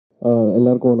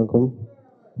எல்லாருக்கும் வணக்கம்.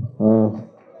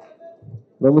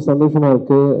 ரொம்ப சந்தோஷமாக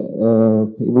இருக்குது.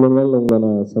 இவ்வளோ நாள் உங்களை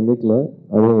நான் சந்திக்கல.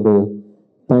 அது ஒரு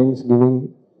தேங்க்ஸ் கிவிங்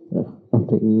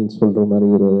அப்படின்னு சொல்கிற மாதிரி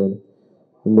ஒரு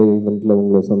இந்த ஈவெண்ட்டில்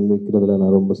உங்களை சந்திக்கிறதுல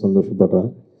நான் ரொம்ப சந்தோஷப்படுறேன்.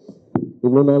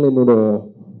 இவ்வளோ நாள் என்னோட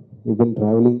event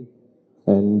travelling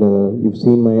and you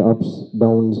seen my ups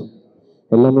downs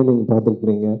எல்லாமே நீங்கள்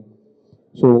பார்த்துருக்குறீங்க.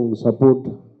 ஸோ உங்கள் சப்போர்ட்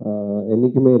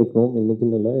என்றைக்குமே இருக்கணும்,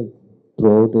 என்றைக்குன்னு இல்லை, த்ரூ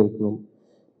அவுட் இருக்கணும்.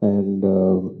 அண்ட்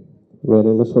வேறு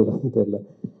என்ன சொல்கிறதுன்னு தெரியல.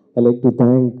 I like to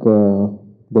thank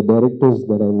the directors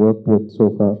that I worked with so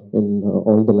far in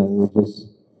all the languages.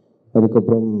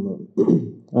 அதுக்கப்புறம்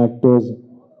ஆக்டர்ஸ்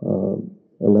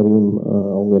எல்லாரையும்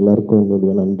அவங்க எல்லாருக்கும்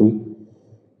என்னுடைய நன்றி.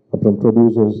 அப்புறம்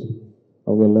ப்ரொடியூசர்ஸ்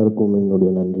அவங்க எல்லாருக்கும்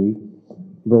என்னுடைய நன்றி.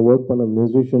 அப்புறம் ஒர்க் பண்ண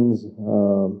மியூசிஷியன்ஸ்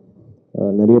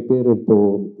நிறைய பேர்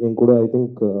இப்போது என் கூட ஐ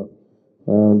திங்க்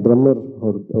ட்ரம்மர்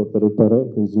ஒருத்தர் இருப்பார்,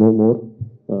 is no more,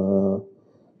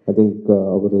 I think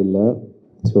அவர் இல்லை.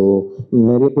 ஸோ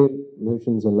நிறைய பேர்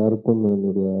மியூசிஷியன்ஸ் எல்லாருக்கும்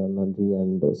என்னுடைய நன்றி.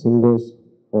 And singers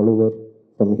all over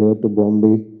from here to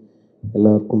Bombay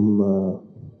எல்லாருக்கும்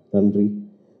நன்றி.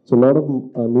 So lot of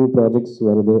new projects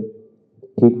வருது.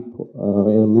 கீப்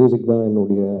மியூசிக் தான்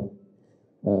என்னுடைய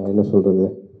என்ன சொல்கிறது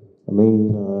மெயின்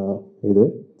இது.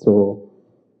 ஸோ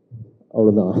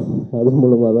அவ்வளோதான், அது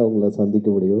மூலமாக தான் உங்களை சந்திக்க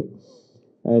முடியும்.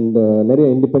 அண்ட் நிறைய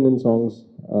இண்டிபெண்டன்ட் சாங்ஸ்,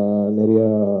 நிறையா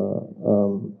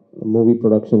மூவி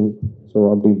ப்ரொடக்ஷன், ஸோ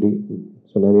அப்படி இப்படி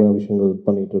ஸோ நிறையா விஷயங்கள்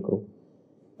பண்ணிகிட்ருக்குறோம்.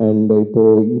 அண்ட்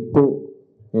இப்போது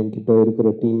என்கிட்ட இருக்கிற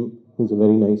team is a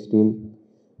very nice team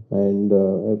and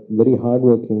very hard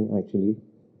working actually.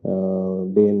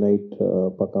 Day and night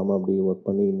பார்க்காம அப்படி ஒர்க்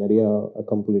பண்ணி நிறையா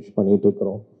அக்கம்ப்ளிஷ்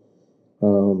பண்ணிகிட்ருக்குறோம்.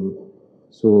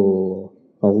 ஸோ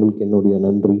அவங்களுக்கு என்னுடைய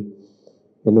நன்றி.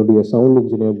 என்னுடைய சவுண்ட்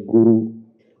இன்ஜினியர் குரு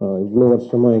இவ்வளோ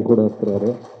வருஷமாக என் கூட இருக்கிறாரு.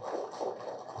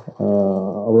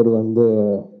 அவர் வந்து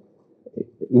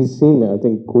ஐ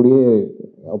திங்க் கூடயே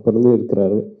அப்போருந்து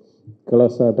இருக்கிறாரு,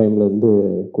 கலாசா டைம்லேருந்து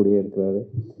கூடயே இருக்கிறாரு.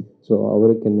 ஸோ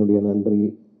அவருக்கு என்னுடைய நன்றி.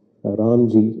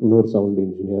 ராம்ஜி இன்னொரு சவுண்ட்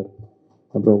இன்ஜினியர்,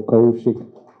 அப்புறம் கௌஷிக்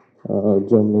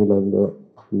ஜெர்மனியிலேருந்து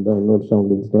இந்த இன்னொரு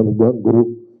சவுண்ட் இன்ஜினியர், குரு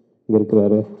இங்கே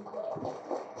இருக்கிறாரு.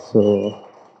 ஸோ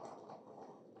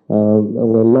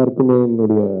அவங்க எல்லாருக்குமே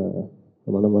என்னுடைய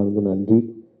மனமார்ந்த நன்றி.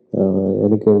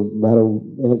 எனக்கு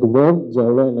வேர்ட்ஸ்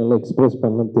அவ்வளோ என்னால் எக்ஸ்ப்ரெஸ்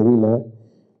பண்ண தெரியல.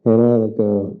 ஏன்னா எனக்கு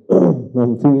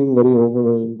I'm feeling very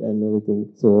overwhelmed and everything.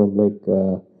 So like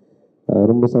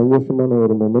ரொம்ப சந்தோஷமான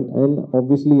ஒரு மூமெண்ட். அண்ட்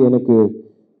ஆப்வியஸ்லி எனக்கு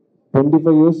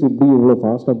 25 years இப்படி இவ்வளோ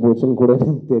ஃபாஸ்ட்டாக போச்சுன்னு கூட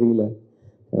எனக்கு தெரியல.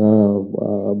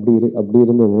 அப்படி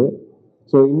இருந்தது.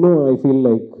 ஸோ இன்னும் I feel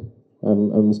like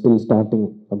I'm still starting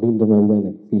அப்படின்ற மாதிரி தான்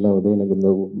எனக்கு ஃபீல் ஆகுது. எனக்கு இந்த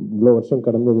இவ்வளோ வருஷம்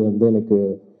கடந்தது வந்து எனக்கு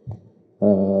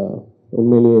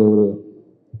உண்மையிலேயே ஒரு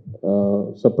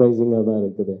சர்ப்ரைசிங்காக தான்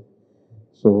இருக்குது.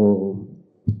 ஸோ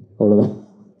அவ்வளோதான்.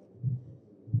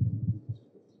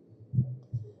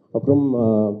 அப்புறம்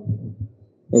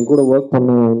என் கூட ஒர்க்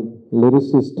பண்ண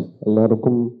லிரிசிஸ்ட்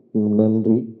எல்லாருக்கும்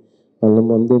நன்றி.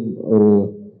 அதில் வந்து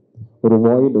ஒரு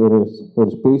வாய்ட் ஒரு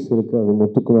ஸ்பேஸ் இருக்குது, அது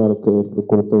முத்துக்குமாருக்கு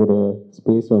கொடுத்த ஒரு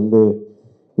ஸ்பேஸ் வந்து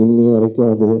இன்னி வரைக்கும்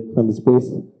அந்த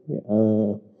ஸ்பேஸ்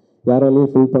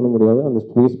யாராலையும் ஃபில் பண்ண முடியாது. அந்த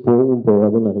ஸ்பேஸ்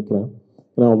போகாதுன்னு நினைக்கிறேன்.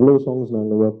 ஏன்னா அவ்வளோ சாங்ஸ்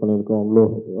நாங்கள் ஒர்க் பண்ணியிருக்கோம், அவ்வளோ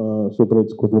சூப்பர்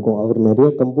ஹிட்ஸ் கொடுத்துருக்கோம். அவர் நிறைய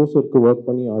கம்போசருக்கு ஒர்க்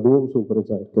பண்ணி அதுவும் சூப்பர்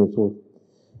ஹிட்ஸ் ஆகிருக்கு. So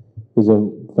is a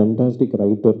fantastic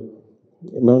writer.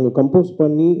 நாங்கள் கம்போஸ்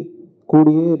பண்ணி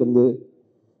கூடயே இருந்து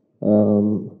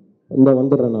இந்த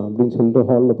வந்துடுறேண்ணா அப்படின்னு சொல்லிட்டு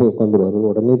ஹாலில் போய் உட்காந்துருவார்.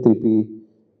 உடனே திருப்பி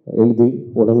எழுதி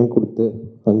உடனே கொடுத்து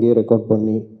அங்கேயே ரெக்கார்ட்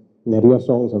பண்ணி நிறையா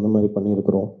சாங்ஸ் அந்த மாதிரி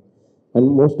பண்ணியிருக்கிறோம். And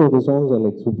most of the songs are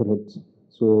like super hits.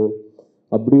 So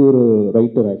அப்படி ஒரு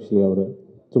ரைட்டர் ஆக்சுவலி அவர்.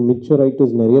 ஸோ மிச்ச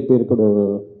ரைட்டர்ஸ் நிறைய பேருக்கூட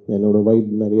என்னோடய வைப்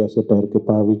நிறையா செட் ஆகிருக்கு.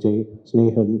 பா விஜய்,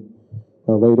 ஸ்னேகன்,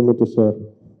 வைரமுத்து சார்,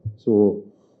 ஸோ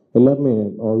எல்லாருமே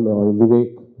ஆல்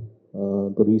விவேக்,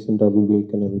 இப்போ ரீசெண்டாக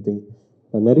விவேக் அண்ட் எவ்ரி திங்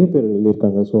நிறைய பேர்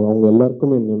எழுதியிருக்காங்க. ஸோ அவங்க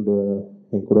எல்லாருக்குமே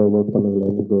என் கூட ஒர்க் பண்ணதில்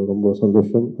எனக்கு ரொம்ப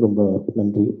சந்தோஷம், ரொம்ப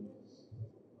நன்றி.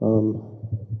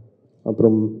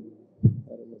 அப்புறம்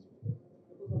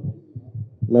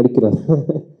நடிக்கலாம்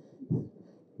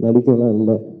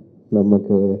இல்லை,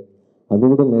 நமக்கு அது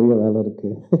கூட நிறைய வேலை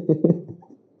இருக்குது.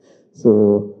 ஸோ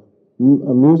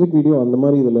மியூசிக் வீடியோ அந்த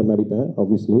மாதிரி இதில் நடிப்பேன்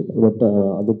ஆப்வியஸ்லி. பட்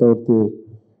அதை தவிர்த்து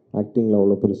ஆக்டிங்கில்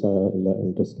அவ்வளோ பெருசாக இல்லை,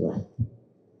 இன்ட்ரெஸ்ட் இல்லை.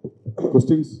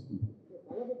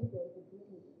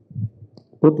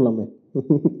 போட்டலாமே,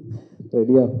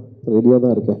 ரெடியாக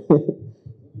தான் இருக்கேன்.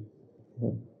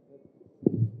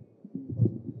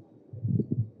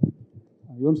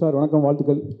 யுவன் சார் வணக்கம்,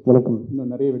 வாழ்த்துக்கள். வணக்கம்.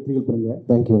 இன்னும் நிறைய வெற்றிகள் பண்ணுங்க.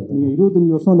 தேங்க்யூ. நீங்கள்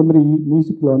 25 வருஷம் அந்த மாதிரி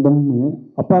மியூசிக்கில் வந்தோம்னு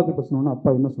அப்பா கிட்ட சொன்னோன்னா அப்பா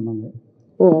என்ன சொன்னாங்க?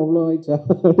 ஓ அவ்வளோ ஆயிடுச்சா?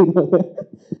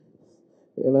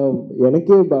 ஏன்னா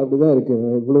எனக்கே இப்போ அப்படி தான் இருக்கு.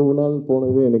 இவ்வளவு நாள்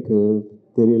போனது எனக்கு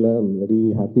தெரியல. I'm very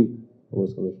happy. ரொம்ப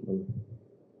சந்தோஷம்.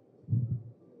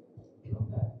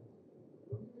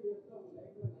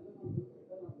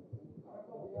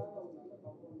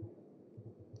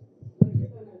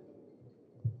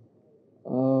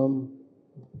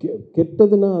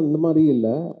 கெட்டதுன்னா அந்த மாதிரி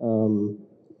இல்லை.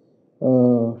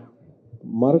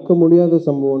 மறக்க முடியாத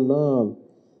சம்பவம்னா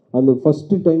அந்த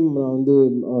ஃபஸ்ட்டு டைம் நான் வந்து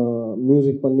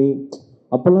மியூசிக் பண்ணி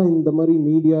அப்போல்லாம் இந்த மாதிரி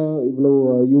மீடியா இவ்வளோ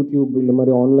யூடியூப் இந்த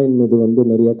மாதிரி ஆன்லைன் இது வந்து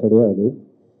நிறையா கிடையாது.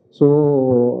 ஸோ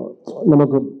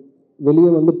நமக்கு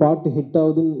வெளியே வந்து பாட்டு ஹிட்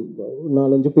ஆகுதுன்னு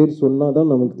 4-5 பேர் சொன்னால்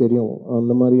தான் நமக்கு தெரியும்.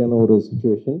 அந்த மாதிரியான ஒரு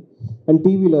சுச்சுவேஷன். அண்ட்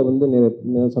டிவியில் வந்து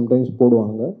சம்டைம்ஸ்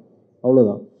போடுவாங்க,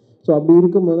 அவ்வளோதான். ஸோ அப்படி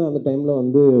இருக்கும்போது அந்த டைமில்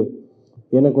வந்து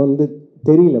எனக்கு வந்து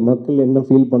தெரியல மக்கள் என்ன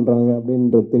ஃபீல் பண்ணுறாங்க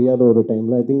அப்படின்றது தெரியாத ஒரு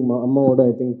டைமில் ஐ திங்க் அம்மாவோட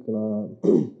நான்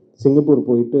சிங்கப்பூர்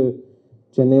போயிட்டு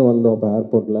சென்னை வந்தோம். அப்போ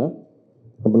ஏர்போர்ட்டில்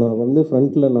அப்போ நான் வந்து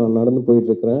ஃப்ரண்ட்டில் நான் நடந்து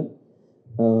போயிட்டுருக்கிறேன்.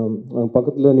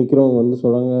 பக்கத்தில் நிற்கிறவங்க வந்து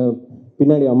சொல்கிறாங்க,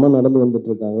 பின்னாடி அம்மா நடந்து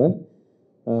வந்துட்டுருக்காங்க.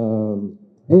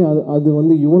 அது அது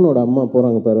வந்து யுவனோட அம்மா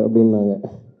போகிறாங்க பாரு அப்படின்னாங்க.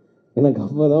 எனக்கு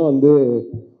அப்போ தான் வந்து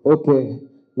ஓகே,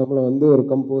 நம்மளை வந்து ஒரு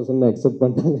கம்போசர்னு அக்செப்ட்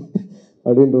பண்ணிட்டாங்க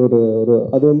அப்படின்ற ஒரு ஒரு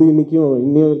அது வந்து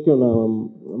இன்னைய வரைக்கும் நான்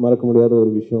மறக்க முடியாத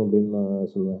ஒரு விஷயம் அப்படின்னு நான்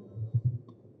சொல்லுவேன்.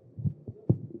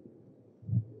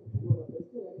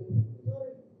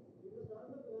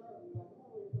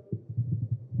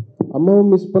 அம்மாவை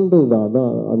மிஸ் பண்ணுறது தான்.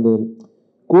 அதான் அந்த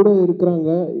கூட இருக்கிறாங்க.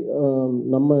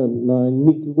 நான்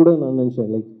இன்னைக்கு கூட நான் நினச்சேன்,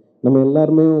 லைக் நம்ம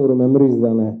எல்லாருமே ஒரு மெமரிஸ்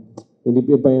தானே.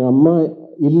 இப்போ என் அம்மா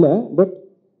இல்லை, பட்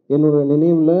என்னோட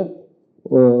நினைவில்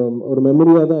ஒரு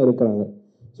மெமரியாக தான் இருக்கிறாங்க.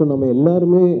 ஸோ நம்ம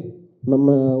எல்லாருமே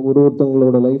நம்ம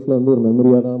ஒருத்தவங்களோட லைஃப்பில் வந்து ஒரு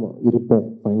மெமரியாக தான் இருப்போம்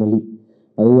ஃபைனலி.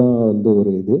 அதுதான் வந்து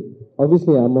ஒரு இது.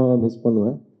 ஆப்வியஸ்லி அம்மாவை மிஸ்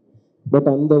பண்ணுவேன். பட்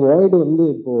அந்த வாய்டு வந்து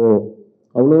இப்போது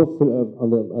அவ்வளோ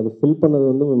அது ஃபில் பண்ணது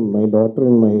வந்து my daughter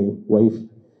and my wife.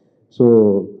 So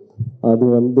அது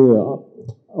வந்து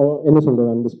என்ன சொல்கிறது,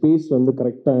 அந்த ஸ்பேஸ் வந்து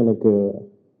கரெக்டாக எனக்கு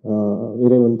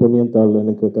இறைவன் புண்ணியத்தால்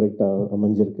எனக்கு கரெக்டாக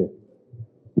அமைஞ்சிருக்கு.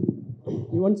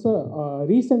 யுவன் சார்,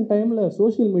 ரீசெண்ட் டைமில்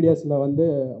சோஷியல் மீடியாஸில் வந்து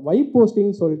வைப்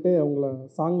போஸ்டிங் சொல்லிட்டு அவங்கள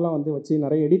சாங்லாம் வந்து வச்சு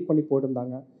நிறைய எடிட் பண்ணி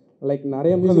போட்டிருந்தாங்க. லைக்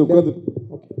நிறைய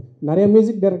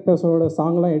மியூசிக் டைரக்டர்ஸோட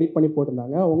சாங்லாம் எடிட் பண்ணி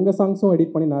போட்டிருந்தாங்க. உங்கள் சாங்ஸும்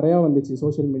எடிட் பண்ணி நிறையா வந்துச்சு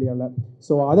சோஷியல் மீடியாவில்.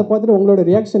 ஸோ அதை பார்த்துட்டு உங்களோட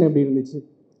ரியாக்ஷன் எப்படி இருந்துச்சு?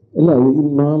 இல்லை,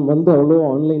 நான் வந்து அவ்வளோ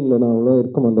ஆன்லைனில் நான் அவ்வளோ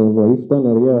இருக்க மாட்டேன். எங்கள் ஒய்ஃப் தான்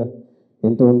நிறையா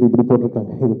என்கிட்ட வந்து இப்படி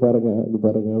போட்டிருக்காங்க, இது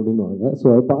பாருங்கள் அப்படின்வாங்க. ஸோ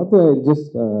அதை பார்த்து I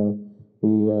just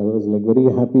was like very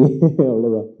happy.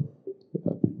 அவ்வளோதான்.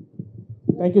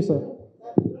 Thank you sir.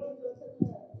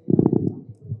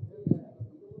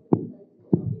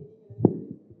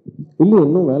 இல்லை,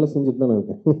 இன்னும் வேலை செஞ்சுட்டு தானே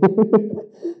இருக்கேன்.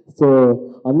 ஸோ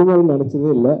அந்த மாதிரி நினச்சதே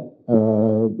இல்லை.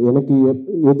 எனக்கு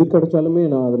எது கிடைச்சாலுமே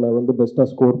நான் அதில் வந்து பெஸ்ட்டாக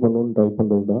ஸ்கோர் பண்ணணுன்னு ட்ரை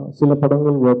பண்ணுறது தான். சில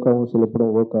படங்கள் ஒர்க் ஆகும், சில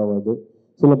படம் ஒர்க் ஆகாது.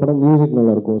 சில படம் மியூசிக்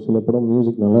நல்லாயிருக்கும், சில படம்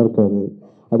மியூசிக் நல்லா இருக்காது.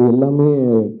 அது எல்லாமே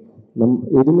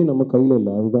எதுவுமே நம்ம கையில்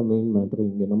இல்லை. அதுதான் மெயின் மேட்ரு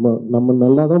இங்கே. நம்ம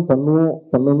நல்லா தான்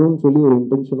பண்ணணும்னு சொல்லி ஒரு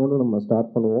இன்டென்ஷனோடு நம்ம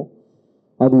ஸ்டார்ட் பண்ணுவோம்.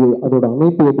 அதோட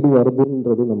அமைப்பு எப்படி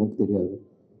வருதுன்றது நமக்கு தெரியாது.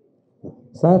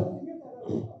 Sir,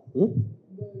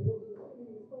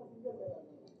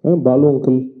 Balu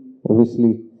uncle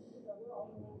obviously,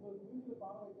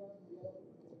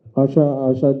 Asha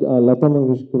Latha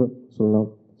Mangeshkar சொல்லலாம்.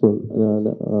 ஸோ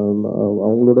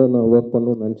அவங்களோட நான் ஒர்க்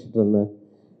பண்ணணும்னு நினச்சிட்டு இருந்தேன்,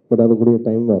 பட் அதுக்குரிய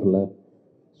டைம் வரல.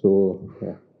 So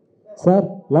sir,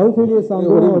 love failure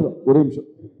song ஒரு நிமிஷம்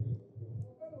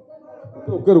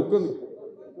உட்காரு.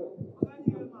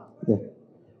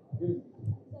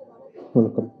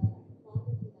 வணக்கம்.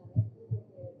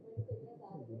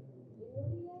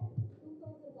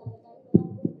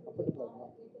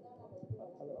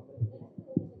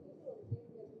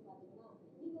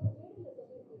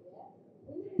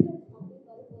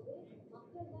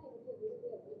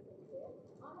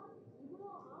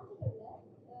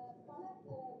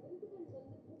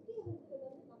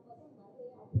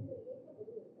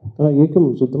 ஏக்கம்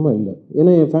சுத்தமாக இல்லை.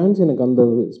 ஏன்னா என் ஃபேன்ஸ் எனக்கு அந்த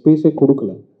ஸ்பேஸே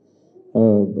கொடுக்கல.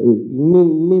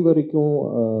 இன்னி வரைக்கும்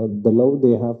the love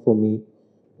they have for me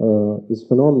is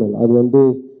phenomenal. அது வந்து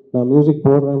நான் மியூசிக்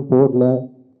போடல,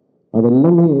 அது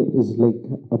எல்லாமே is like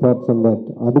apart from that.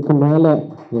 அதுக்கு மேலே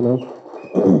you know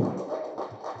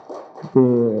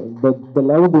the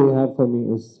love they have for me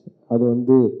is, அது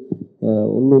வந்து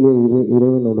உண்மையிலேயே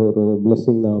இறைவனோட ஒரு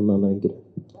பிளெஸ்ஸிங் தான் நான் நினைக்கிறேன்.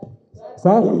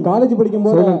 சார், காலேஜ்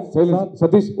படிக்கும்போது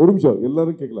சதீஷ் ஒரு நிமிஷம்,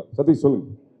 எல்லாரும் கேட்கலாம். சதீஷ் சொல்லுங்க.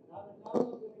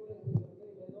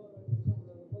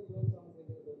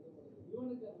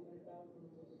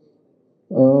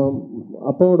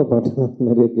 அப்பாவோட பாட்டு தான்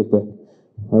நிறைய கேட்பேன்.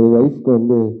 அது ஒய்ஃப்க்கு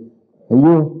வந்து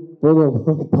ஐயோ போதும்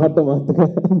பாட்டை மாற்றுங்க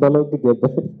அந்த அளவுக்கு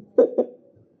கேட்பேன்.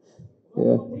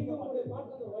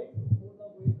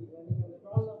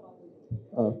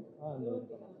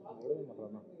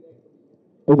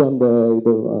 இது அந்த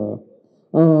இது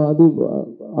அது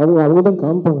அவங்க தான்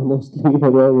காமிப்பாங்க மோஸ்ட்லி.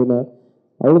 அதாவது நான்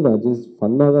அவ்வளோதான், ஜஸ்ட்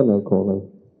ஃபன்னாக தான் இருக்கும்.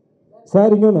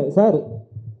 சார் இன்னொன்று sir,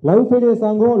 love failure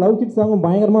சாங்கும் love kit சாங்கும்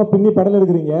பயங்கரமாக பின்னி படம்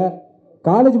எடுக்கிறீங்க.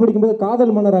 காலேஜ் படிக்கும்போது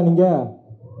காதல் மன்னரா நீங்கள்?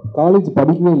 காலேஜ்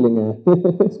படிக்கவே இல்லைங்க.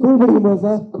 ஸ்கூல் படிக்கும்போது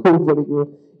சார்? ஸ்கூல் படிக்கும்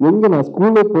எங்கே, நான்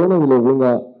ஸ்கூலே போனதில்லை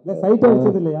ஒழுங்கா. இல்லை சைட்டை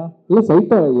அடிச்சது இல்லையா? இல்லை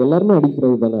சைட்டை எல்லாருமே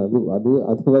அடிக்கிறது தானே, அது அது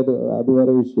அது வேறு அது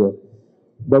வேறு விஷயம்.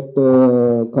 பட்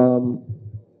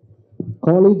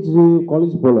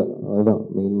காலேஜ் போல, அதுதான்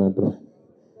மெயின் மேட்ரு.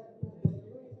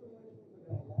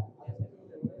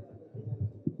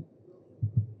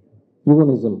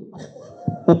 யுவனிசம்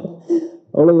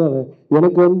அவ்வளோதாங்க.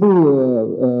 எனக்கு வந்து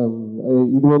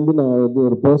இது வந்து நான் வந்து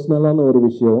ஒரு பர்சனலான ஒரு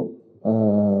விஷயம்.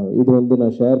 இது வந்து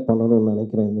நான் ஷேர் பண்ணணும்னு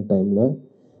நினைக்கிறேன் இந்த டைமில்.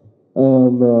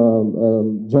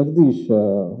 ஜெகதீஷ்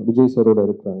விஜய் சாரோட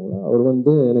இருக்கிறாங்களா, அவர்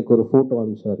வந்து எனக்கு ஒரு ஃபோட்டோ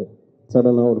அனுப்பிச்சார்.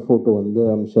 சடனாக ஒரு ஃபோட்டோ வந்து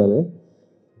அனுப்பிச்சார்.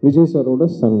 விஜய் சாரோட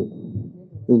சன்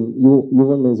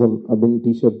யுவனிசம் அப்படின்னு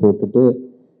டிஷர்ட் போட்டுட்டு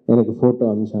எனக்கு ஃபோட்டோ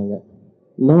அனுப்பிச்சாங்க.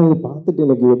 நான் இதை பார்த்துட்டு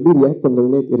எனக்கு எப்படி ரியாக்ட்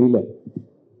பண்ணுறதுனே தெரியல.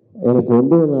 எனக்கு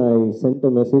வந்து நான் சென்ட்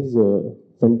மெசேஜ்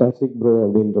ஃபென்டாஸ்டிக் ப்ரோ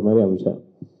அப்படின்ற மாதிரி அனுப்பிச்சேன்.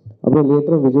 அப்புறம்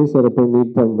லேட்டராக விஜய் சாரை போய்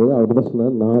மீட் பண்ணும்போது அவர் தான்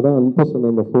சொன்னார், நான் தான் அனுப்ப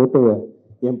சொன்னேன் இந்த ஃபோட்டோவை,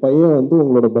 என் பையன் வந்து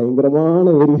உங்களோட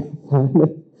பயங்கரமான வெறி ஃபேனு.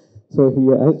 ஸோ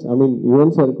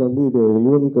யுவன் சாருக்கு வந்து இது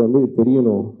யுவனுக்கு வந்து இது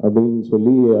தெரியணும் அப்படின்னு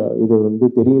சொல்லி இது வந்து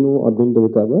தெரியணும்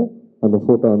அப்படின்றதுக்காக அந்த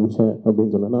ஃபோட்டோ அனுப்பிச்சேன்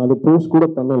அப்படின்னு சொன்னேன். நான் அதை போஸ்ட் கூட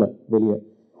பண்ணலை வெளியே,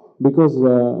 because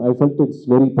I felt it's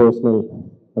very personal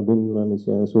அப்படின்னு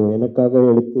நினச்சேன். ஸோ எனக்காக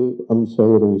எடுத்து அனுப்பிச்ச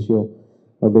ஒரு விஷயம்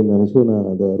அப்படின்னு நினச்சி நான்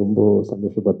அதை ரொம்ப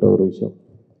சந்தோஷப்பட்ட ஒரு விஷயம்.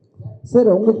 சார்,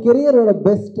 உங்கள் கெரியரோட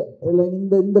பெஸ்ட் இல்லை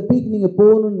இந்த பீக் நீங்கள்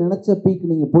போகணும்னு நினச்ச பீக்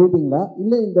நீங்கள் போயிட்டீங்களா?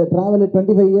 இல்லை இந்த ட்ராவல்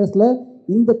 25 இயர்ஸில்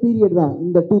இந்த பீரியட் தான்,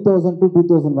 இந்த 2000 to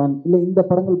 2001 இல்லை இந்த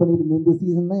படங்கள் பண்ணிட்டு இருந்த இந்த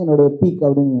சீசன் தான் என்னோட பீக்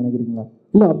அப்படின்னு நினைக்கிறீங்களா?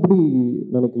 இல்லை, அப்படி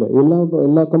நினைக்கல.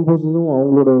 எல்லா கம்போசரும்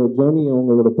அவங்களோட ஜேர்னி,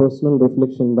 அவங்களோட பர்சனல்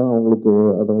ரிஃப்ளெக்ஷன் தான் அவங்களுக்கு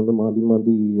அதை வந்து மாற்றி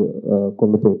மாற்றி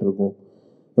கொண்டு போயிட்டுருக்கோம்.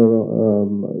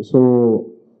 ஸோ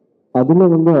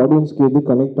அதில் வந்து ஆடியன்ஸ்க்கு எது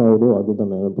கனெக்ட் ஆகுதோ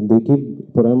அதுதானே.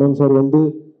 இப்போ ரஹ்மான் சார் வந்து,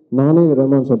 நானே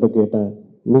ரஹ்மான் சார்கிட்ட கேட்டேன்,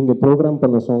 நீங்கள் ப்ரோக்ராம்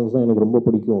பண்ண சாங்ஸ் தான் எனக்கு ரொம்ப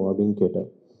பிடிக்கும் அப்படின்னு கேட்டேன்.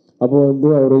 அப்போ வந்து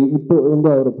அவர் இப்போ வந்து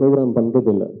அவர் ப்ரோக்ராம்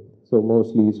பண்ணுறதில்ல. ஸோ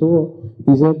மோஸ்ட்லி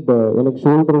he said எனக்கு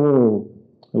ஷோல்டரும்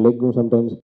லெக்கும்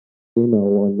சம்டைம்ஸ் பெயின்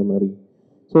ஆகும் அந்த மாதிரி.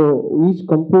 So each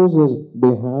composers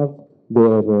they have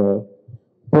their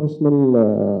personal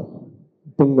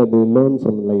thing that they learn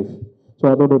from life. So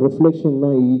அதோட ரிஃப்ளெக்ஷன்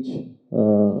தான் ஈச்.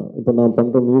 இப்போ நான்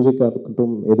பண்ணுற மியூசிக்காக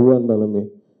இருக்கட்டும், எதுவாக இருந்தாலுமே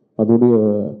அதோடைய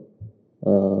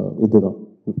இதுதான்.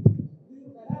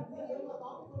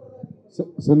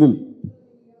 செந்தில்,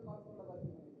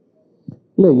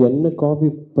 இல்லை என்ன காப்பி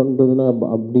பண்ணுறதுன்னா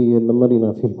அப்படி இந்த மாதிரி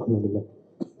நான் ஃபீல் பண்ணதில்லை.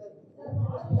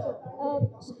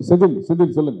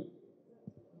 செந்தில் சொல்லுங்க.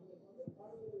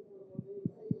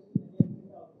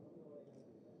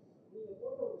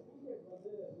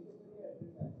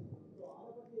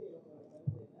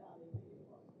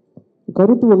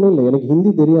 கருத்து ஒன்றும் இல்லை, எனக்கு ஹிந்தி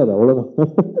தெரியாது, அவ்வளோதான்.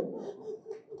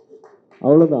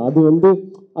 அவ்வளோதான். அது வந்து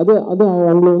அது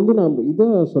அவங்கள வந்து நான் இதை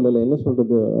சொல்லலை, என்ன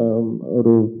சொல்கிறது,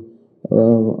 ஒரு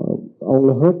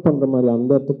அவங்கள ஹர்ட் பண்ணுற மாதிரி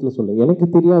அந்த அர்த்தத்தில் சொல்ல, எனக்கு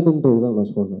தெரியாதுன்றது தான்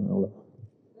நான் சொன்னேன், அவ்வளோ.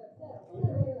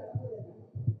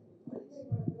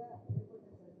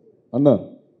 அண்ணா,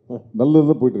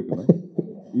 நல்லதுதான் போயிட்டு இருக்கேன்.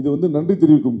 இது வந்து நன்றி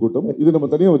தெரிவிக்கும் கூட்டம், இது நம்ம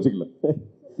தனியாக வச்சுக்கல.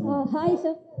 Hi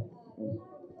sir.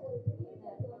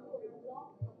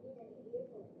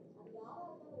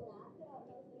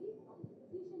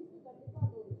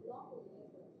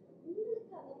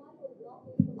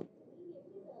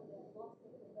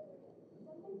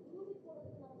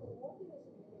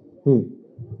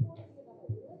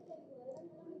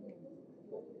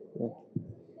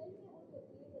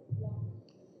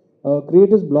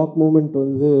 Creators black moment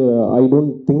வந்து ஐ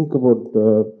டோன்ட் திங்க் அபவுட்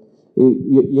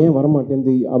ஏன் வரமாட்டேன்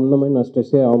அந்த மாதிரி நான்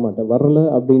ஸ்ட்ரெஸ்ஸே ஆக மாட்டேன். வரலை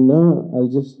அப்படின்னா I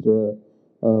just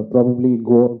probably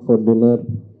go out for dinner,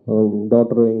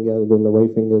 daughter எங்கேயாவது இல்லை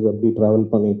ஒய்ஃப் எங்கேயாவது அப்படி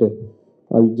ட்ராவல் பண்ணிவிட்டு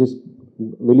ஐ ஜஸ்ட்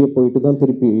வெளியே போயிட்டு தான்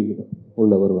திருப்பி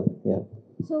உள்ளே வருவேன். ஏன்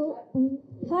ஸோ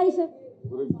ஹாய் சார்.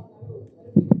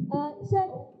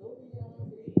 சார்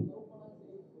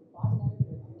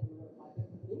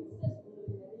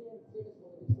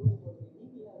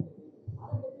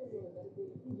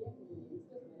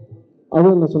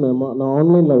அதுவும் நான் சொன்னேன், நான்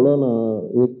ஆன்லைனில் அவ்வளோ நான்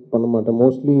இது பண்ண மாட்டேன்.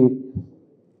 மோஸ்ட்லி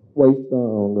ஒய்ஃப் தான்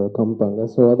அவங்க காமிப்பாங்க.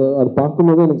 ஸோ அது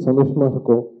பார்க்கும்போது எனக்கு சந்தோஷமாக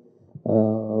இருக்கும்.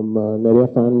 நிறையா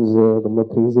ஃபேன்ஸ் ரொம்ப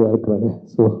க்ரீஸியாக இருக்கிறாங்க.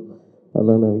 ஸோ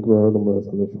அதெல்லாம் நினைக்கும் ரொம்ப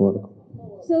சந்தோஷமாக இருக்கும்.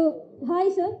 So, hi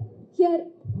sir, here.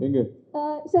 எங்க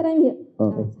Sir, I'm here.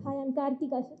 Okay. Hi, I'm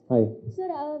Karthika sir. Hi. Sir,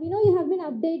 we know you have been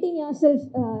updating yourself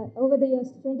over the years.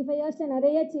 25 years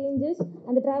நிறைய சேஞ்சஸ்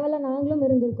அந்த ட்ராவலில் நாங்களும்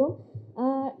இருந்திருக்கோம்.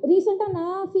 ரீசெண்டாக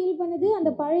நான் ஃபீல் பண்ணது அந்த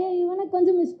பழைய யுவனை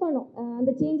கொஞ்சம் மிஸ் பண்ணோம்.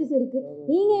 அந்த சேஞ்சஸ் இருக்குது.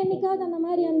 நீங்கள் என்னைக்காவது அந்த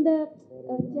மாதிரி அந்த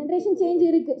ஜென்ரேஷன் சேஞ்ச்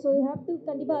இருக்குது. ஸோ யூ ஹேவ் டு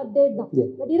கண்டிப்பாக அப்டேட் தான்.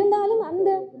 பட் இருந்தாலும் அந்த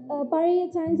பழைய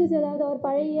சான்சஸ் ஏதாவது ஒரு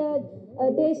பழைய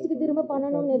டேஸ்ட்டுக்கு திரும்ப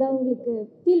பண்ணணும்னு ஏதாவது உங்களுக்கு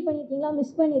ஃபீல் பண்ணியிருக்கீங்களா,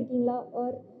 மிஸ் பண்ணியிருக்கீங்களா?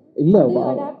 ஆர் இல்லை,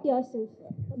 adapt your self?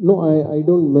 No, I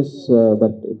don't miss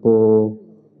that. இப்போது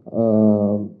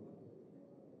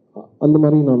அந்த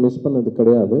மாதிரி நான் மிஸ் பண்ணது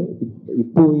கிடையாது.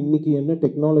 இப்போது இன்றைக்கி என்ன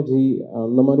டெக்னாலஜி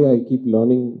அந்த மாதிரி I keep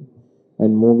learning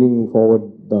and moving forward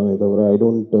தான் தவிர I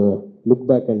don't look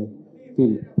back and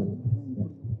feel.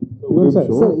 Sir,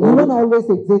 Yuvan always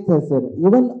excites us, sir.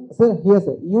 Yuvan, sir, here,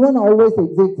 sir. Yuvan always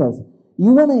excites us.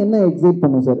 Yuvan என்ன எக்ஸைட்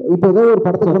பண்ணும் சார்? இப்போ ஏதோ ஒரு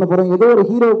படத்துக்கு பண்ண போகிறோம், ஏதோ ஒரு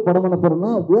ஹீரோ படம் பண்ண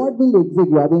போகிறோம்னா வாட் வில்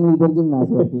எக்ஸைட் யூ? அது எங்களுக்கு தெரிஞ்சுன்னு நான்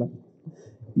சொல்ல.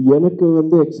 எனக்கு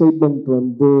வந்து எக்ஸைட்மெண்ட்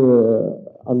வந்து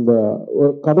அந்த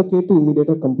ஒரு கதை கேட்டு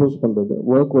இம்மிடியேட்டாக கம்போஸ் பண்ணுறது,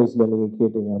 ஒர்க் வைஸில் நீங்கள்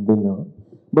கேட்டீங்க அப்படின்னா.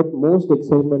 பட் மோஸ்ட்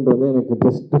எக்ஸைட்மெண்ட் வந்து எனக்கு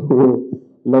just to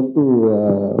love to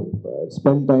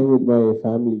spend time with my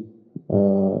family,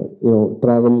 you know,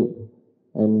 travel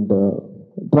and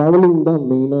travelling தான்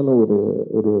மெயினான ஒரு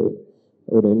ஒரு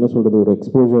ஒரு என்ன சொல்கிறது, ஒரு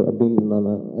எக்ஸ்போஜர் அப்படின்னு நான்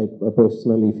I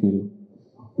personally feel.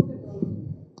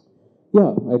 Yeah,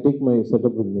 I take my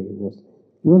setup with me mostly.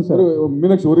 Yuvan sir,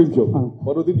 Meenakshi ஒரு நிமிஷம்.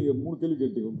 பார்வதி நீங்கள் 3 கேள்வி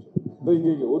கேட்டீங்க.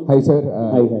 Hi sir.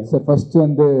 சார் ஃபர்ஸ்ட்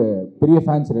வந்து பெரிய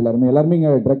ஃபேன்ஸ் சார். எல்லாருமே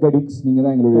இங்கே ட்ரக் அடிக்ட்ஸ், நீங்கள்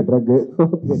தான் எங்களுடைய ட்ரக்கு.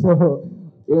 ஸோ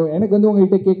எனக்கு வந்து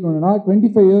உங்கள்கிட்ட கேட்கணுன்னா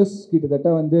 25 இயர்ஸ் கிட்டத்தட்ட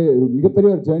வந்து மிகப்பெரிய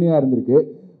ஒரு ஜேர்னியாக இருந்திருக்கு.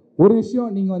 ஒரு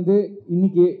விஷயம் நீங்கள் வந்து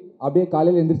இன்னைக்கு அப்படியே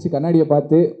காலையில் எழுந்திரிச்சு கண்ணாடியை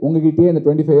பார்த்து உங்ககிட்டயே அந்த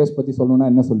 25 இயர்ஸ் பற்றி சொல்லணும்னா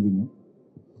என்ன சொல்வீங்க?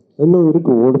 இன்னும்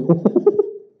இருக்கு ஓடு.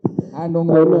 அண்ட்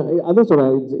உங்களோட அதான்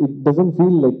சொல்கிறேன், it doesn't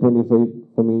feel like 25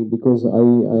 for me because I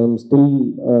am still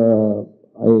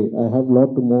I have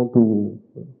lot more to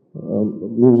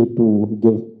music to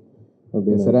give.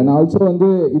 Sir, and also வந்து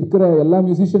இருக்கிற எல்லா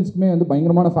மியூசிஷியன்ஸ்க்குமே வந்து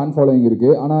பயங்கரமான ஃபேன் ஃபாலோவிங்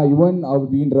இருக்குது. ஆனால் யுவன்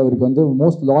அப்படின்றவருக்கு வந்து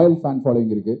மோஸ்ட் லாயல் ஃபேன்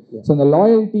ஃபாலோவிங் இருக்குது. ஸோ அந்த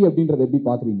லாயல்ட்டி அப்படின்றத எப்படி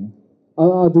பார்க்குறீங்க?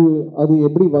 அது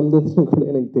எப்படி வந்ததுன்னு கூட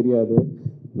எனக்கு தெரியாது.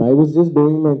 I was just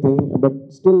doing my thing. But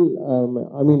still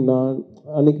I மீன், நான்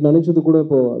அன்னைக்கு நினச்சது கூட,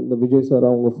 இப்போது அந்த விஜய் சார்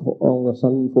அவங்க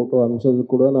சன் ஃபோட்டோ அனுப்பிச்சது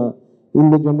கூட நான்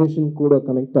இந்த ஜென்ரேஷன் கூட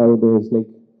கனெக்ட் ஆகுது. It's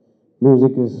like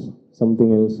music is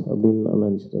something else அப்படின்னு நான்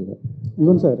நினச்சிட்டு இருந்தேன்.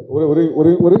 யுவன் சார்,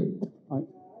 ஒரு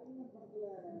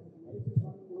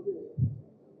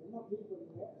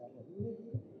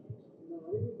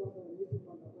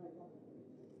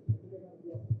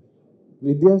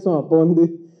வித்தியாசம் அப்போ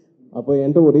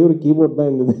என்கிட்ட ஒரே ஒரு கீபோர்ட் தான்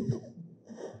இருந்தது.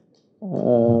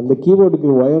 அந்த கீபோர்டுக்கு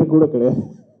ஒயர் கூட கிடையாது.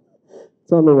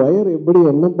 ஸோ அந்த ஒயர் எப்படி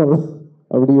என்ன பண்ணலாம்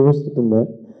அப்படி யோசிச்சுட்டு இருந்தேன்.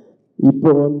 இப்போ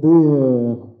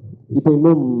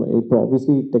இன்னும்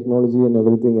obviously technology and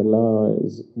every thing எல்லாம்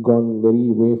is Khan very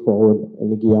way forward.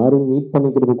 இன்றைக்கி யாரும் மீட்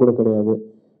பண்ணிக்கிறது கூட கிடையாது.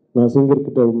 நான்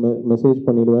சிங்கர்கிட்ட மெசேஜ்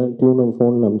பண்ணிடுவேன், டியூனை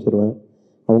ஃபோனில் அனுப்பிச்சிடுவேன்,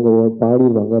 அவங்க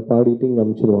பாடிடுவாங்க, பாடிட்டு இங்கே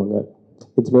அனுப்பிச்சிடுவாங்க.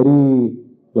 It's very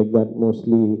like that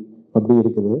mostly அப்படி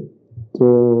இருக்குது. ஸோ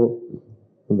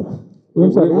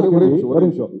யுவன்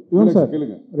சார்,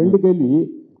 கேளுங்க. 2 கேள்வி.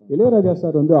 இளையராஜா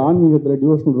சார் வந்து ஆன்மீகத்தில்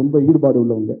டிவோஷனல் ரொம்ப ஈடுபாடு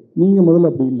உள்ளவங்க. நீங்கள் முதல்ல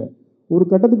அப்படி இல்லை. ஒரு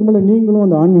கட்டத்துக்கு மேலே நீங்களும்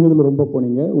அந்த ஆன்மீகத்தில் ரொம்ப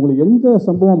போனீங்க. உங்களுக்கு எந்த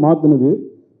சம்பவம் மாற்றினது?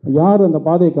 யார் அந்த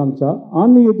பாதையை காமிச்சா?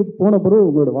 ஆன்மீகத்துக்கு போன பிறகு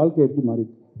உங்களோட வாழ்க்கை எப்படி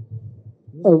மாறிது?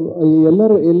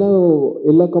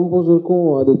 எல்லா கம்போசருக்கும்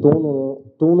அது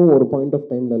தோணும் ஒரு பாயிண்ட் ஆஃப்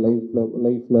டைமில்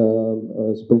லைஃப்பில்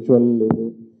ஸ்பிரிச்சுவல் இது.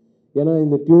 ஏன்னா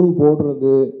இந்த டியூன்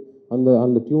போடுறது,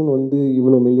 அந்த டியூன் வந்து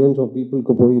இவ்வளோ மில்லியன்ஸ் ஆஃப்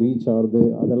பீப்புளுக்கு போய் ரீச் ஆகுது.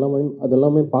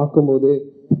 அதெல்லாமே பார்க்கும்போது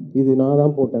இது நான்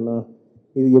தான் போட்டேன்னா,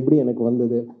 இது எப்படி எனக்கு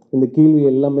வந்தது, இந்த கேள்வி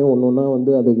எல்லாமே ஒன்று ஒன்றா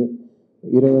வந்து அது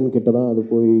இறைவன்கிட்ட தான் அது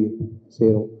போய்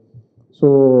சேரும். ஸோ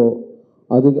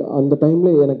அந்த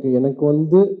டைமில் எனக்கு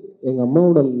வந்து எங்கள்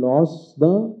அம்மாவோட லாஸ்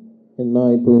தான்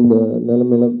நான் இப்போ இந்த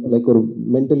நிலைமையில லைக் ஒரு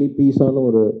மென்டலி பீஸான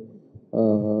ஒரு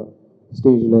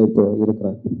ஸ்டேஜில் இப்போ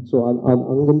இருக்கிறேன். ஸோ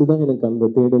அங்கேருந்து தான் எனக்கு அந்த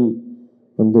தேடல்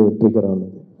வந்து ட்ரிகர்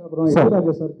ஆனது. அப்புறம்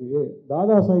இளையராஜா சாருக்கு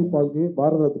தாதா சாஹிப் பால்கே,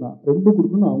 பாரத ரத்னா 2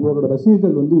 கொடுக்கணும் அவங்களோட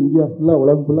ரசிகர்கள் வந்து இந்தியா ஃபுல்லாக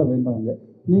உலகம் ஃபுல்லாக வேண்டாங்க.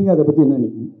 நீங்கள் அதை பற்றி என்ன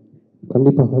நினைக்கிறீங்க?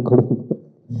 கண்டிப்பாக கொடுக்கணும்.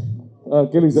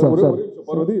 கேளுங்க சார்.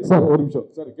 பார்வதி சார், ஒரு நிமிஷம்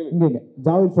சார். கேளுங்க. இங்கே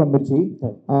ஜாவேத் ஃப்ரம் மிர்ச்சி.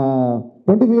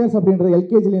 25 இயர்ஸ் அப்படின்றது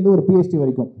எல்கேஜிலேருந்து ஒரு பிஹெச்டி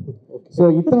வரைக்கும். ஸோ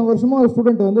இத்தனை வருஷமாக ஒரு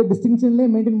ஸ்டூடெண்ட் வந்து டிஸ்டிங்ஷன்லேயே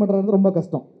மெயின்டைன் பண்ணுறது ரொம்ப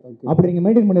கஷ்டம். அப்படி நீங்கள்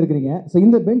மெயின்டைன் பண்ணியிருக்கிறீங்க. ஸோ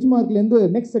இந்த பெஞ்ச் மார்க்லேருந்து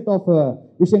நெக்ஸ்ட் செட் ஆஃப்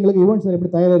விஷயங்களுக்கு யுவன் சார்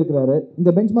எப்படி தயாராக இருக்கிறாரு? இந்த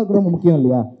பெஞ்ச் மார்க் ரொம்ப முக்கியம்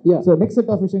இல்லையா? ஸோ நெக்ஸ்ட்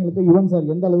செட் ஆஃப் விஷயங்களுக்கு யுவன் சார்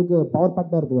எந்த அளவுக்கு பவர்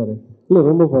பேக்டாக இருக்கிறாரு? இல்லை,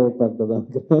 ரொம்ப பவர் பேக்டாக தான்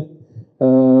இருக்கிறேன்.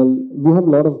 we have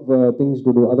a lot of things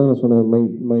to do. அதான் நான் சொன்னேன்,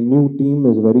 my new team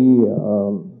is very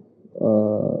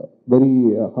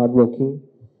hardworking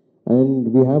and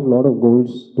we have a lot of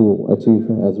goals to achieve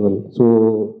as well. So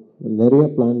நிறைய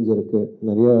பிளான்ஸ் இருக்குது,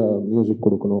 நிறைய மியூசிக்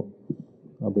கொடுக்கணும்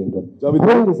அப்படின்றது.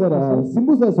 சார்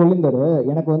சிம்பு சார் சொல்லியிருந்தாரு,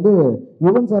 எனக்கு வந்து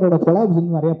யுவன் சாரோட கொலாப்ஸ்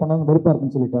வந்து நிறைய பண்ணணும் விருப்பம்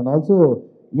இருக்குன்னு சொல்லிட்டு. அண்ட் ஆல்சோ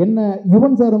என்ன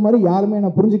யுவன் சார் மாதிரி யாருமே என்ன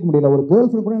புரிஞ்சிக்க முடியல, ஒரு கேர்ள்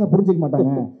ஃப்ரெண்ட் கூட என்ன புரிஞ்சிக்க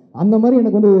மாட்டாங்க, அந்த மாதிரி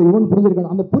எனக்கு வந்து யுவன்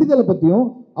புரிஞ்சிருக்காங்க. அந்த புரிதலை பற்றியும்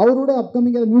அவரோட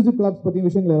அப்கமிங் மியூசிக் கொலாப்ஸ் பற்றியும்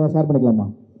விஷயங்களை ஏதாவது ஷேர் பண்ணிக்கலாமா?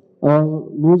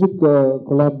 மியூசிக்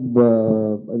கொலாப்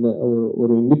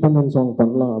ஒரு இண்டிபெண்டன்ட் சாங்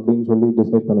பண்ணலாம் அப்படின்னு சொல்லி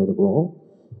டிசைட் பண்ணியிருக்கோம்.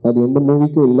 அது எந்த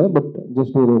மூவிக்கும் இல்லை, பட்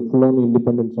ஜஸ்ட் ஒரு ஃபுல்லான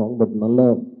இண்டிபெண்டன்ட் சாங், பட் நல்ல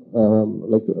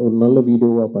லைக் ஒரு நல்ல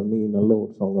வீடியோவாக பண்ணி நல்ல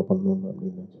ஒரு சாங்காக பண்ணணும்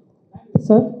அப்படின்னு.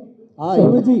 சார்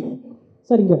எம்ஜி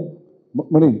சார் இங்கே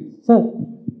மணி sir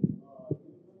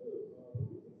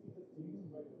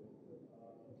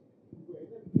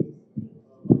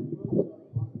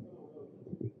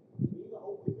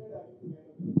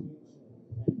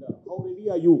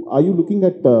Are you looking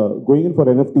at going in for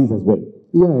NFTs as well?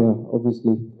 Yeah,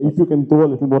 obviously. If you can throw a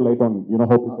little more light on,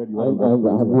 how prepared you are.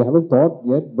 We haven't thought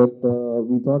yet, but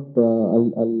we thought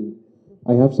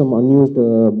I have some unused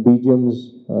BGMs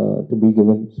to be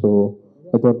given, so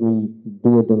I thought we'll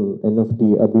do it on NFT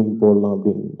அப்படின்னு போடலாம்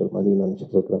அப்படின்ற மாதிரி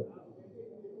நினச்சிட்டு இருக்கிறேன்.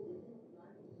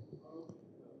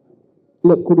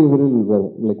 இல்லை, கூடிய விரைவில்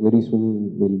வரும். Like very soon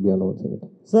will be announcing it.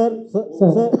 Sir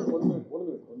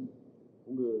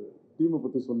உங்கள் டீமை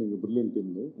பற்றி சொன்னீங்க, பிரில்லியன்ட்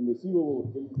டீம்னு. உங்கள் சிஓ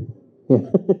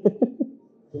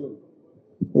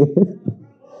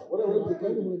ஒரு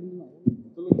கேள்வி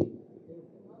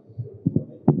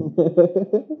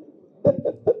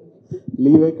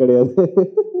லீவே கிடையாது.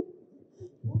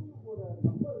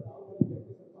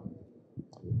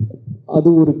 அது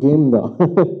ஒரு கேம் தான்,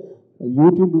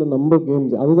 யூடியூப்ல நம்பர்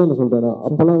கேம்ஸ். அதுதான் நான் சொல்றேன்.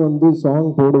 அப்பெல்லாம் வந்து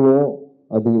சாங் போடுவோம்,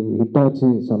 அது ஹிட் ஆச்சு,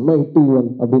 செம்ம ஹிட் ஈவன்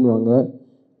அப்படின்வாங்க.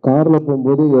 காரில்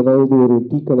போகும்போது ஏதாவது ஒரு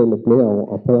டீ கடையில் ப்ளே ஆகும்,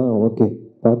 அப்போ தான் ஓகே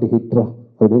பாட்டு ஹிட்ரா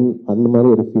அப்படின்னு அந்த மாதிரி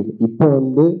ஒரு ஃபீல். இப்போ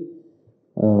வந்து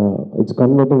it's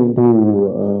converted into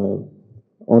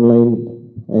online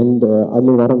and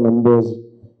அதில் வர நம்பர்ஸ்,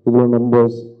 இவ்வளோ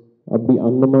நம்பர்ஸ் அப்படி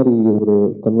அந்த மாதிரி ஒரு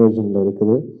கன்வர்ஷனில்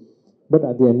இருக்குது. But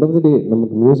at the end of the டே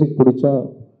நமக்கு மியூசிக் பிடிச்சா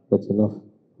தட்ஸ் எனஃப்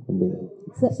அப்படின்னு.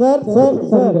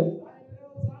 சார்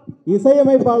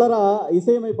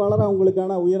இசையமைப்பாளராக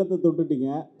உங்களுக்கான உயரத்தை தொட்டுட்டீங்க.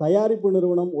 தயாரிப்பு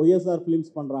நிறுவனம் ஒய்எஸ்ஆர்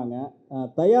ஃபிலிம்ஸ் பண்ணுறாங்க.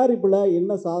 தயாரிப்பில்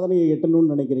என்ன சாதனையை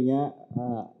எட்டணும்னு நினைக்கிறீங்க,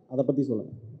 அதை பற்றி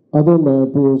சொல்லுங்கள். அதுவும் நான்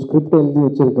இப்போ ஸ்கிரிப்ட் எழுதி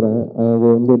வச்சுருக்கிறேன், அதை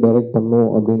வந்து டைரக்ட்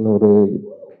பண்ணணும் அப்படின்னு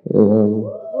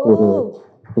ஒரு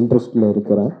இன்ட்ரெஸ்டில்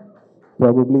இருக்கிறேன்.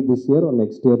 Probably this year R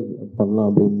next year பண்ணலாம்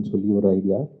அப்படின்னு சொல்லி ஒரு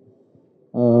ஐடியா.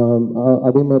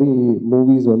 அதே மாதிரி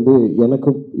மூவிஸ் வந்து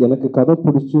எனக்கு கதை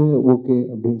பிடிச்சி ஓகே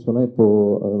அப்படின்னு சொன்னால்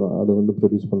இப்போது அதை வந்து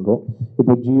ப்ரொடியூஸ் பண்ணுறோம்.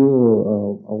 இப்போ ஜியோ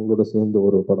அவங்களோட சேர்ந்து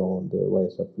ஒரு படம் வந்து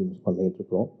ஒய்எஸ்ஆர் ஃபிலிம்ஸ்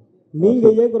பண்ணிகிட்ருக்கோம்.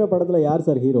 நீங்கள் இயக்குற படத்தில் யார்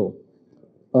சார் ஹீரோ?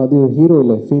 அது ஹீரோ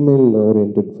இல்லை, ஃபீமேல்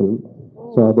ஓரியன்ட் ஃபிலிம்.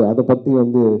 ஸோ அதை பற்றி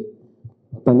வந்து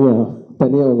தனியாக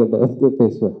அவங்கள்ட்ட வந்து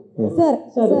பேசுவேன்.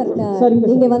 சார்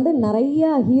நீங்கள் வந்து நிறைய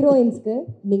ஹீரோயின்ஸ்க்கு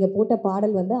நீங்கள் போட்ட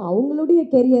பாடல் வந்து அவங்களுடைய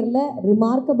கெரியரில்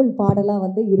ரிமார்க்கபிள் பாடலாக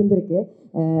வந்து இருந்திருக்கு.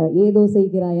 ஏதோ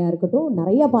செய்கிறாயா இருக்கட்டும்,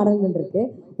 நிறைய பாடல்கள்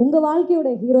இருக்குது. உங்கள் வாழ்க்கையோட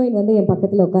ஹீரோயின் வந்து என்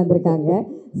பக்கத்தில் உட்காந்துருக்காங்க.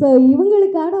 ஸோ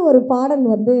இவங்களுக்கான ஒரு பாடல்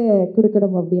வந்து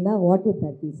கொடுக்கணும் அப்படின்னா what would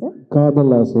that B sir?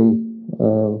 காதல் ஆசை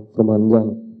ஃப்ரம்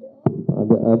அஞ்சான்.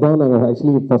 அதான் நாங்கள்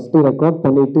ஆக்சுவலி ஃபஸ்ட்டு ரெக்கார்ட்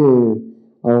பண்ணிவிட்டு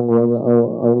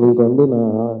அவங்களுக்கு வந்து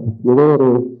நான் ஏதோ ஒரு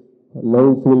லவ்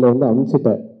ஃபீல்டில் வந்து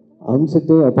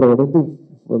அனுப்பிச்சிட்டு அப்புறம் உடனே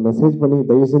மெசேஜ் பண்ணி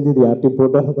தயவு செஞ்சு இது யார்ட்டையும்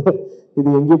போட்டால் இது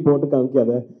எங்கேயும் போட்டு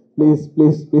காமிக்காத ப்ளீஸ்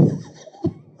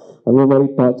அந்த மாதிரி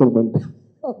டார்ச்சர் பண்ணிட்டேன்.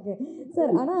 ஓகே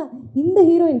சார், ஆனால் இந்த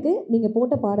ஹீரோயினுக்கு நீங்கள்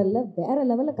போட்ட பாடலில் வேறு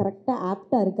லெவலில் கரெக்டாக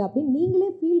ஆப்டாக இருக்குது அப்படின்னு நீங்களே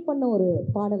ஃபீல் பண்ண ஒரு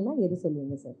பாடல்னால் எது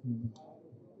சொல்லுவீங்க sir?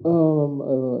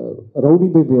 Rowdy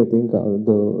Baby, I think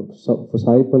for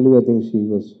Sai Pallavi, I think she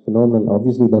was phenomenal.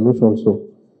 Obviously Dhanush also.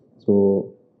 So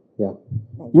yeah.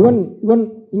 Yuvan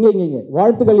இங்க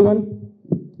வாழ்த்துக்கள் Yuvan.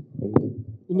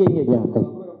 இங்க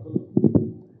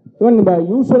Yuvan நம்ம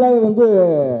யூசுவலாக வந்து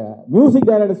மியூசிக்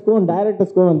டைரக்டர்ஸ்க்கும்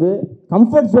டைரக்டர்ஸ்க்கும் வந்து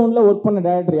கம்ஃபர்ட் ஜோனில் ஒர்க் பண்ண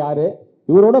டைரக்டர் யார்?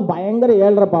 இவரோட பயங்கர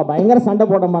ஏழ்றப்பா, பயங்கர சண்டை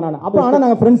போட்டோம்ப்பா நான். அப்புறம் ஆனால்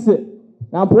நாங்கள் ஃப்ரெண்ட்ஸு,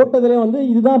 நான் போட்டதுலேயே வந்து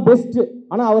இதுதான் பெஸ்ட்டு,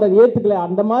 ஆனால் அவர் அதை ஏற்றுக்கல.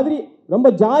 அந்த மாதிரி ரொம்ப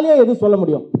ஜாலியாக எது சொல்ல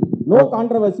முடியும்? நோ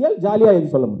கான்ட்ரவர்சியல், ஜாலியாக எது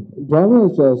சொல்ல முடியும்?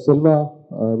 ஜாலியாக செல்வா,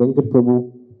 வெங்கட் பிரபு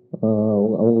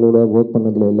அவங்களோட ஒர்க்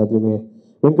பண்ணதில் எல்லாத்துலேயுமே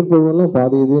வெங்கட் பிரபுலாம்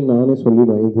பாதி இது நானே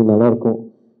சொல்லிடுவேன், இது நல்லாயிருக்கும்,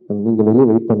 நீங்கள் வெளியே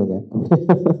வெயிட் பண்ணுங்கள்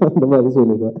அந்த மாதிரி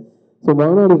சொல்லிடுவேன். ஸோ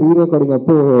மாநாடு ரீரெக்கார்டிங்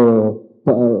அப்போது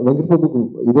வெங்கட் பிரபுக்கு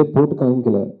இதே போட்டு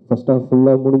காமிக்கல. ஃபர்ஸ்ட் ஹாஃப்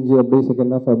ஃபுல்லாக முடிஞ்சு அப்படியே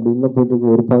செகண்ட் ஹாஃப் அப்படின்லாம்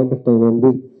போயிட்டுருக்கு. ஒரு பாயிண்ட் ஆஃப் டைம்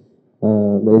வந்து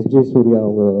அந்த எஸ்ஜே சூர்யா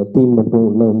அவங்க தீம் மட்டும்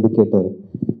உள்ளே வந்து கேட்டார்,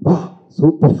 வா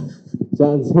சூப்பர்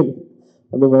சான்ஸ்,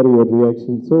 அந்த மாதிரி ஒரு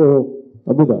ரியாக்ஷன். ஸோ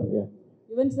அப்படிதான்.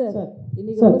 யுவன் சார்,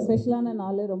 இன்னைக்கு ரொம்ப ஸ்பெஷலான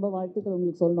நாள், ரொம்ப வாழ்த்துக்கள்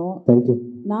உங்களுக்கு சொல்லணும். தேங்க்யூ.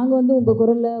 நாங்கள் வந்து உங்கள்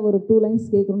குரலில் ஒரு 2 lines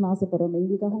கேட்கணும்னு ஆசைப்படுறோம்.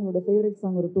 எங்களுக்காக உங்களோட ஃபேவரட்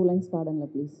சாங் ஒரு 2 lines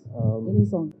பாடுங்களேன் ப்ளீஸ். Any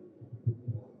song.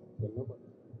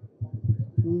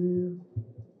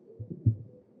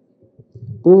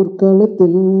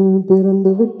 போர்க்காலத்தில்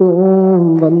பிறந்து விட்டோம்,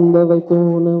 வந்தவை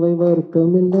போனவை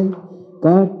வருத்தமில்லை,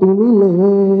 காட்டினிலே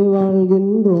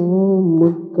வாழ்கின்றோம்,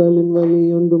 முட்களின் வழி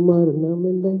ஒன்றும்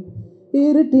மரணமில்லை,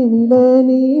 இருட்டினிலே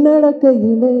நீ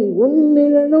நடக்கையிலே உன்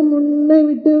நிழலும் உன்னை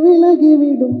விட்டு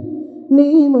விலகிவிடும், நீ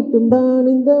மட்டும்தான்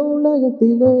இந்த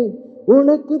உலகத்திலே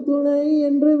உனக்கு துணை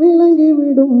என்று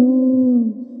விளங்கிவிடும்,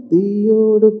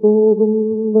 தீயோடு போகும்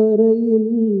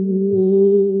வரையில்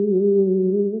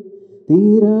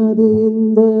தீராது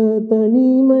இந்த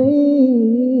தனிமை,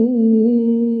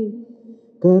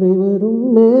 கரை வரும்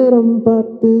நேரம்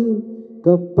பார்த்து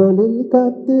கப்பலில்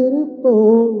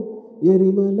காத்திருப்போம்,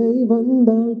 எரிமலை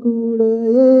வந்தால் கூட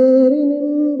ஏறி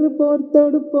நின்று போர்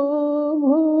தடுப்போம்.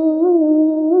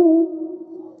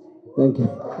 Thank you.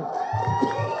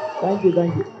 Thank you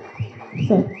thank you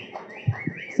sir.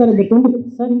 Sir இந்த 20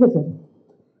 சார் இங்கே sir,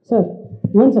 sir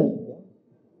Yuvan sir,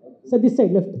 sir this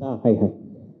side left. High high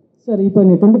sir. இப்போ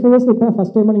நீங்கள் 25 இயர்ஸ்க்கு இப்போ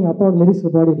ஃபஸ்ட் டைமாக நீங்கள் அப்பாவோட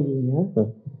லிரிக்ஸ்க்கு பாடிருக்கீங்க.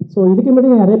 ஸோ இதுக்கு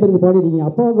முன்னாடி நிறைய பேருக்கு பாடிருக்கீங்க.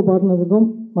 அப்பாவுக்கு பாடினதுக்கும்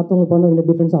மற்றவங்களுக்கு பாடினதுக்கு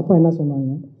டிஃப்ரென்ஸ் அப்பா என்ன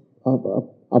சொன்னாங்க?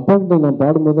 அப்பாக்கிட்ட நான்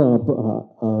பாடும்போது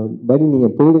டாடி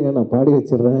நீங்கள் போயிடுங்க நான் பாடி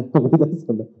வச்சிடுறேன் அப்படி தான்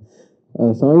சொன்னேன்.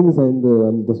 சாய்ந்து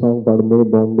அந்த சாங் பாடும்போது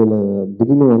பாம்பேல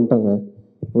திடீர்னு வந்துட்டாங்க.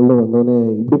 உள்ளே வந்தோடனே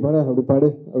இப்படி பாடு அப்படி பாடு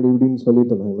அப்படி இப்படின்னு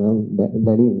சொல்லிட்டு இருந்தாங்க. நான்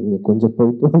டாடி நீங்கள் கொஞ்சம்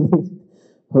போயிட்டு வந்து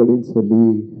அப்படின்னு சொல்லி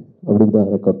அப்படி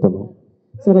தான் ரெக்கார்ட் பண்ணோம்.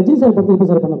 சார் ரஜினி சார் பற்றி எப்போ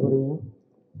சார் பண்ண போகிறீங்க?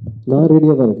 நான்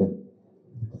ரெடியாக தான் இருக்கேன்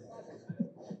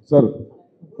சார்.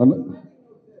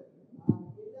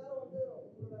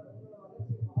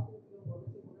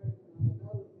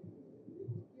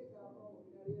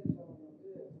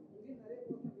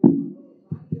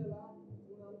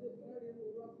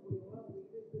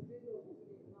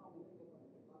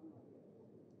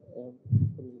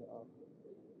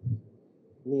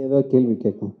 நீ ஏதாவது கேள்வி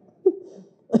கேட்கணும்.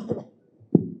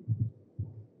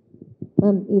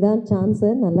 மேம் இதான் சான்ஸு,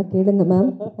 நல்லா கேளுங்க மேம்.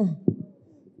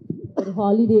 ஒரு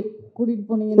ஹாலிடே கூட்டிகிட்டு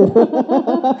போனீங்கன்னா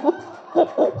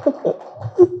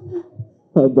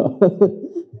அதான்.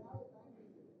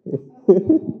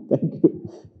 தேங்க்யூ.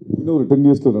 இன்னும் ஒரு 10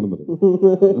 yearsல நடந்துடும்.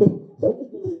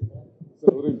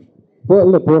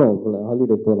 இல்லை போகிறோம்,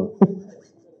 ஹாலிடே போகலாம்.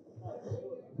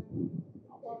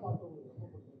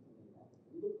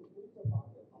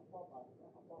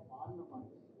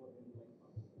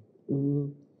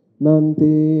 நான்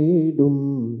தேடும்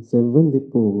செவ்வந்தி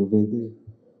பூவெது,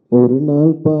 ஒரு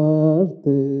நாள்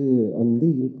பார்த்து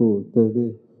அந்தியில் பூத்தது,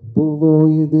 பூவோ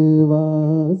இது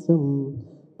வாசம்,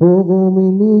 போவோம்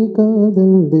இனி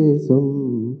காதல் தேசம்,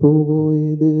 பூவோ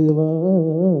இது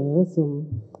வாசம்,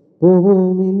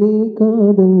 போவோம் இனி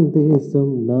காதல்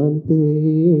தேசம், நான்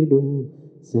தேடும்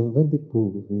செவ்வந்தி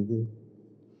பூவெது.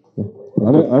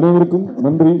 அனைவருக்கும்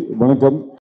நன்றி, வணக்கம்.